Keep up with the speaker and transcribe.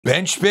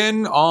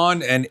Benchbin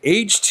on an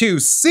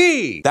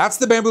H2C. That's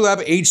the Bambu Lab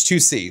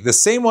H2C, the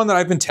same one that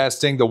I've been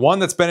testing, the one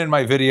that's been in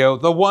my video,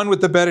 the one with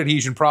the bed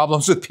adhesion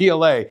problems with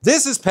PLA.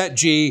 This is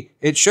PETG.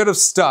 It should have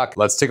stuck.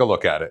 Let's take a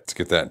look at it. Let's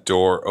get that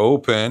door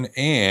open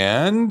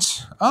and,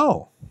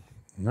 oh.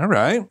 All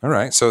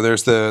right. So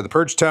there's the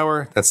purge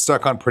tower that's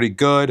stuck on pretty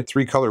good.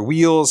 3 color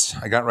wheels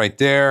I got right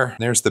there.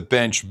 There's the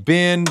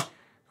Benchbin.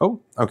 Oh,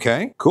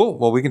 okay, cool.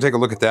 Well, we can take a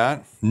look at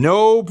that.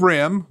 No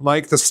brim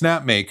like the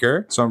Snap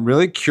Maker. So I'm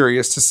really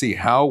curious to see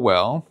how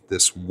well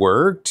this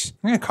worked.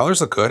 Yeah,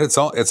 colors look good. It's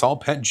all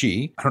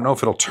PETG. I don't know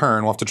if it'll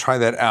turn. We'll have to try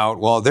that out.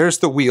 Well, there's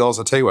the wheels.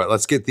 I'll tell you what,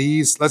 let's get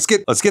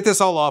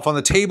this all off on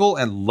the table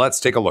and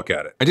let's take a look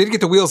at it. I did get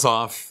the wheels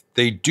off.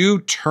 They do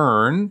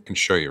turn. I can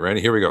show you, right?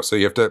 Here we go. So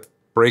you have to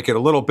break it a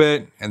little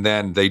bit and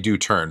then they do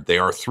turn. They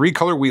are 3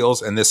 color wheels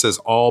and this is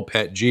all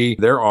PETG.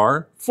 There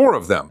are 4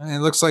 of them. And it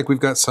looks like we've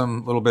got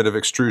some little bit of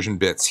extrusion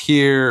bits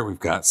here. We've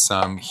got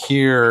some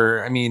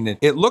here. I mean,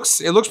 it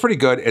looks pretty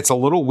good. It's a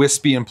little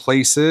wispy in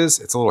places.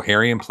 It's a little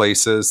hairy in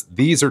places.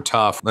 These are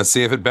tough. Let's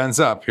see if it bends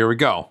up. Here we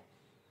go.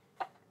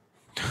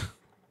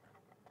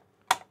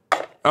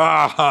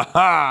 Ah ha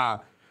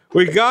ha.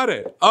 We got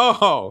it.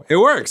 Oh, it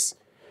works.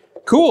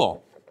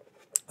 Cool.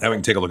 Now we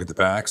can take a look at the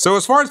back. So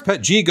as far as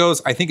PETG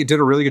goes, I think it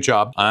did a really good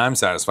job. I'm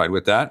satisfied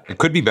with that. It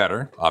could be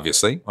better,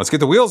 obviously. Let's get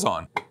the wheels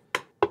on.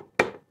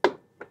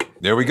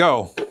 There we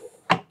go.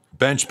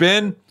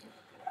 Benchbin.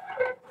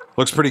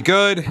 Looks pretty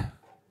good.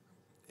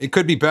 It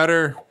could be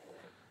better,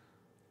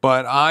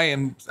 but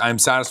I'm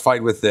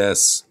satisfied with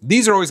this.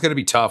 These are always gonna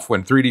be tough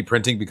when 3D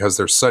printing because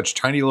they're such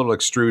tiny little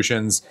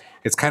extrusions.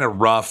 It's kind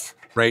of rough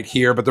right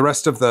here, but the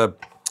rest of the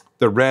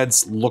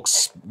reds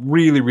looks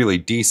really, really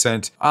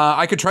decent.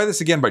 I could try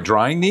this again by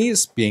drying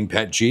these, being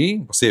PETG.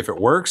 We'll see if it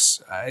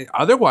works.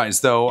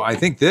 Otherwise though, I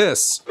think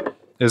this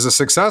is a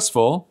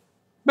successful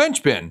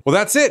Benchbin. Well,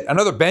 that's it.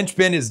 Another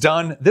Benchbin is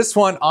done. This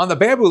one on the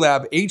Bambu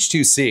Lab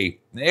H2C.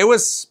 It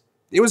was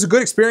a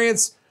good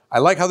experience. I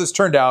like how this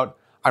turned out.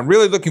 I'm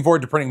really looking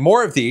forward to printing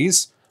more of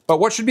these,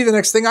 but what should be the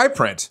next thing I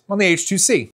print on the H2C?